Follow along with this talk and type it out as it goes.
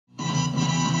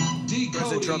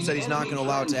President Trump said he's not going to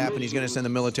allow it to happen. He's going to send the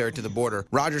military to the border.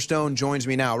 Roger Stone joins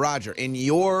me now. Roger, in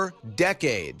your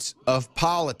decades of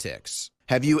politics,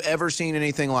 have you ever seen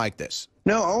anything like this?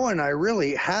 No, Owen, I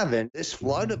really haven't. This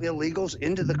flood of illegals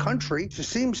into the country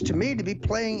seems to me to be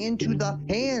playing into the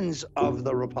hands of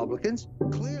the Republicans.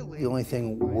 Clearly, the only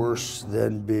thing worse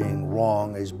than being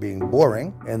wrong is being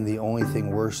boring, and the only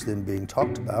thing worse than being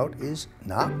talked about is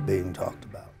not being talked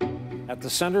about. At the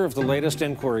center of the latest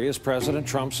inquiry is President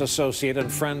Trump's associate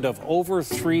and friend of over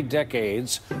 3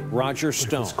 decades, Roger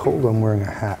Stone. It's cold, I'm wearing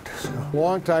a hat. So.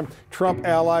 Longtime Trump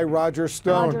ally Roger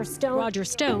Stone. Roger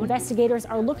Stone. Investigators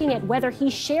are looking at whether he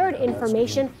shared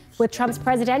information with Trump's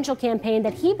presidential campaign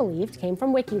that he believed came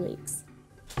from WikiLeaks.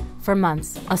 For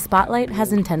months, a spotlight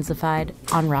has intensified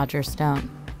on Roger Stone.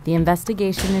 The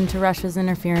investigation into Russia's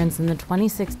interference in the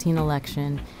 2016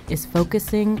 election is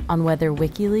focusing on whether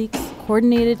WikiLeaks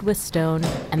coordinated with Stone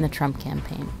and the Trump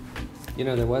campaign. You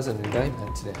know, there was an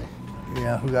indictment today.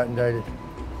 Yeah, who got indicted?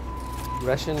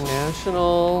 Russian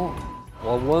national,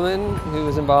 a woman who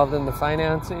was involved in the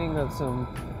financing of some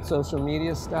social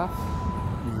media stuff.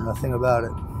 Nothing about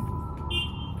it.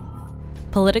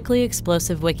 Politically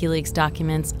explosive WikiLeaks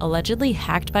documents, allegedly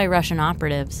hacked by Russian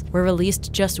operatives, were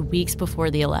released just weeks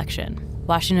before the election.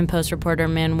 Washington Post reporter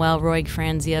Manuel Roig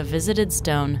Franzia visited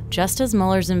Stone just as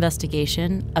Mueller's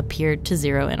investigation appeared to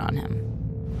zero in on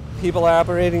him. People are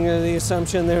operating under the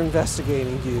assumption they're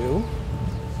investigating you.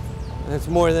 It's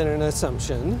more than an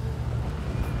assumption.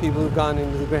 People who've gone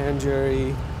into the grand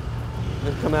jury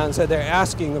have come out and said they're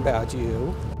asking about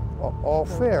you. All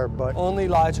fair, but only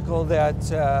logical that...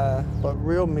 But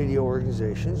real media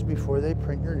organizations, before they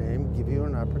print your name, give you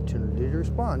an opportunity to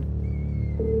respond.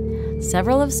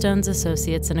 Several of Stone's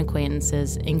associates and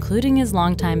acquaintances, including his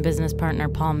longtime business partner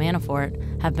Paul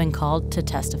Manafort, have been called to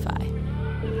testify.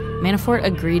 Manafort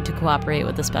agreed to cooperate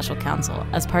with the special counsel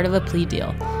as part of a plea deal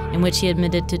in which he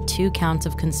admitted to 2 counts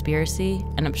of conspiracy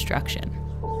and obstruction.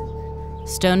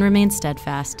 Stone remains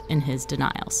steadfast in his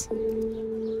denials.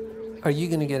 Are you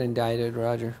going to get indicted,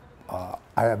 Roger? I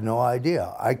have no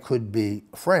idea. I could be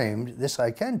framed. This I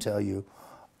can tell you.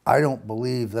 I don't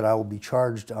believe that I will be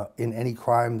charged in any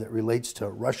crime that relates to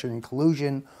Russian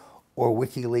collusion or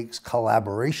WikiLeaks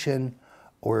collaboration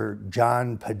or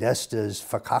John Podesta's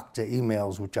Fakakta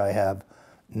emails, which I have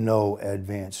no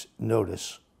advance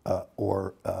notice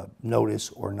or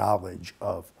knowledge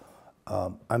of.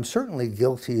 I'm certainly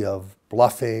guilty of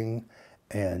bluffing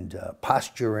and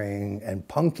posturing and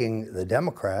punking the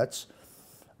Democrats,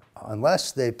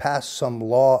 unless they pass some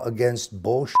law against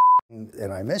bullshit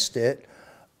and I missed it.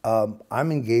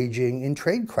 I'm engaging in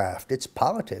tradecraft. It's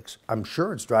politics. I'm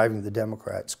sure it's driving the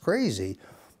Democrats crazy,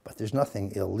 but there's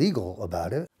nothing illegal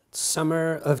about it.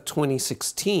 Summer of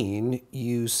 2016,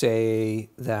 you say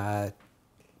that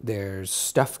there's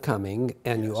stuff coming,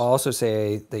 and you also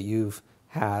say that you've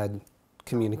had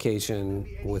communication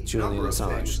with Julian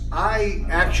Assange. I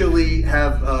actually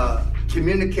have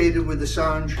communicated with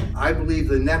Assange. I believe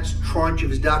the next tranche of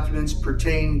his documents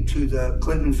pertain to the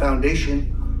Clinton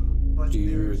Foundation. Do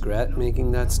you regret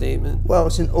making that statement? Well,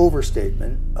 it's an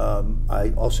overstatement.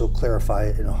 I also clarify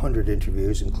it in 100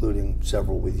 interviews, including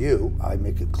several with you. I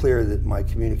make it clear that my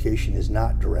communication is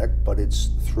not direct, but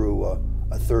it's through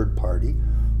a third party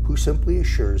who simply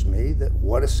assures me that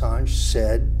what Assange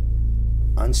said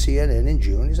on CNN in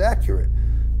June is accurate,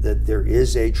 that there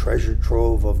is a treasure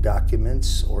trove of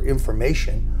documents or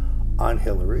information on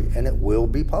Hillary, and it will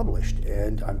be published.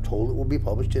 And I'm told it will be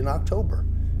published in October.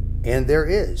 And there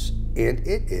is, and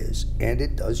it is, and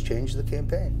it does change the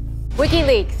campaign.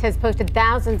 WikiLeaks has posted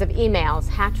thousands of emails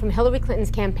hacked from Hillary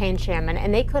Clinton's campaign chairman,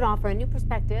 and they could offer a new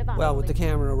perspective on... Well, with the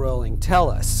camera rolling, tell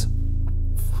us,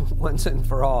 once and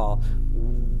for all,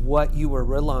 what you were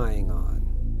relying on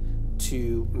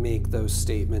to make those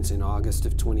statements in August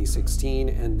of 2016,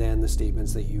 and then the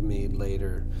statements that you made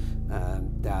later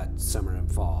that summer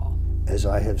and fall. As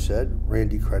I have said,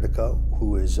 Randy Credico,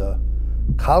 who is a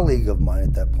colleague of mine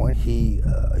at that point, he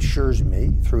assures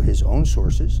me through his own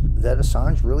sources that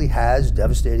Assange really has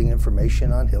devastating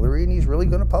information on Hillary, and he's really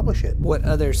going to publish it. What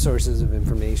other sources of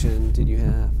information did you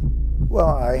have? Well,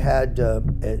 I had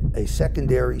a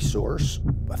secondary source.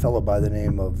 A fellow by the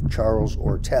name of Charles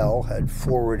Ortel had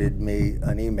forwarded me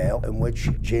an email in which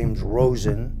James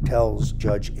Rosen tells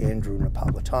Judge Andrew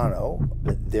Napolitano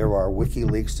that there are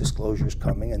WikiLeaks disclosures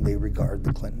coming and they regard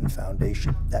the Clinton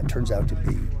Foundation. That turns out to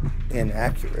be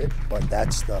inaccurate, but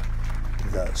that's the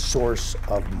source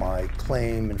of my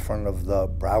claim in front of the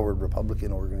Broward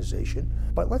Republican Organization.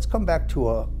 But let's come back to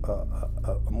a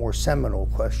more seminal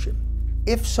question.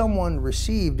 If someone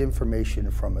received information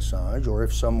from Assange, or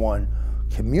if someone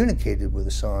communicated with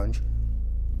Assange,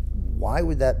 Why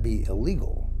would that be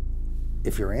illegal?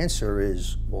 If your answer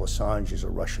is, well, Assange is a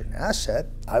Russian asset,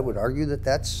 I would argue that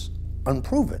that's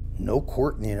unproven. No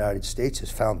court in the United States has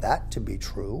found that to be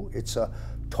true. It's a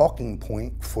talking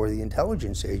point for the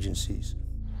intelligence agencies.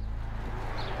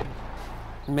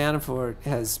 Manafort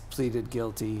has pleaded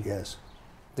guilty. Yes.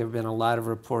 There have been a lot of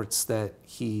reports that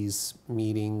he's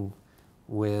meeting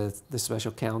with the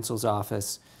special counsel's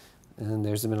office, and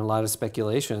there's been a lot of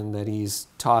speculation that he's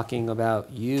talking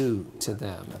about you to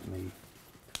them. Not me.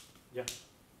 Yeah.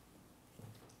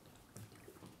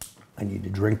 I need to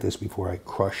drink this before I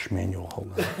crush Manuel.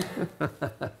 Hold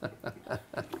on.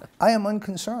 I am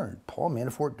unconcerned. Paul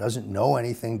Manafort doesn't know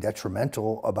anything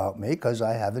detrimental about me because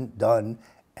I haven't done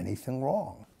anything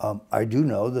wrong. I do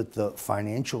know that the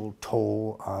financial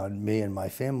toll on me and my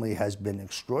family has been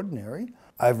extraordinary.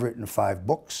 I've written 5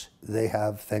 books. They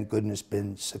have, thank goodness,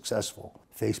 been successful.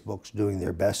 Facebook's doing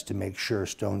their best to make sure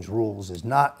Stone's Rules is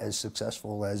not as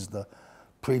successful as the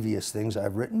previous things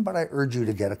I've written, but I urge you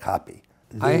to get a copy.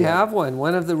 I have one.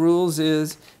 One of the rules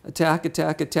is attack,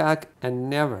 attack, attack, and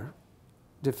never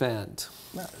defend.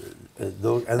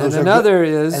 Those And are another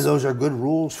good, is... And those are good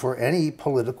rules for any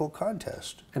political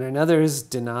contest. And another is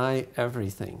deny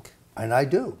everything. And I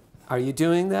do. Are you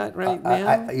doing that right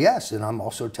now? Yes, and I'm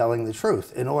also telling the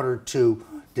truth. In order to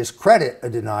discredit a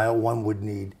denial, one would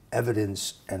need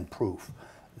evidence and proof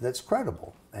that's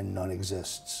credible, and none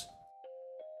exists.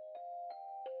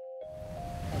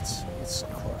 Let's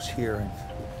cross here and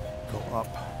go up.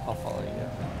 I'll follow you.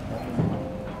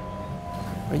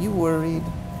 Are you worried?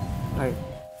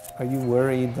 Are you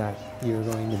worried that you're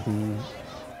going to be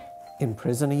in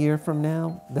prison a year from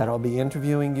now? That I'll be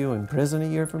interviewing you in prison a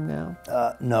year from now?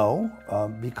 No,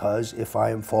 because if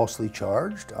I am falsely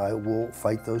charged, I will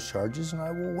fight those charges and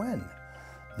I will win.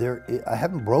 I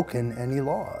haven't broken any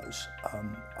laws.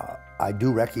 I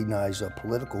do recognize a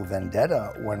political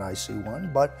vendetta when I see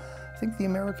one, but I think the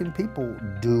American people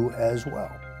do as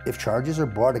well. If charges are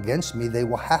brought against me, they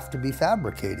will have to be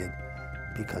fabricated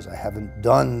because I haven't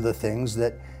done the things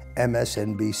that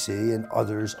MSNBC and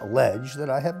others allege that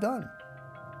I have done.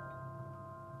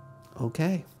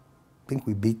 Okay. I think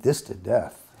we beat this to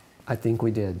death. I think we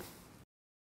did.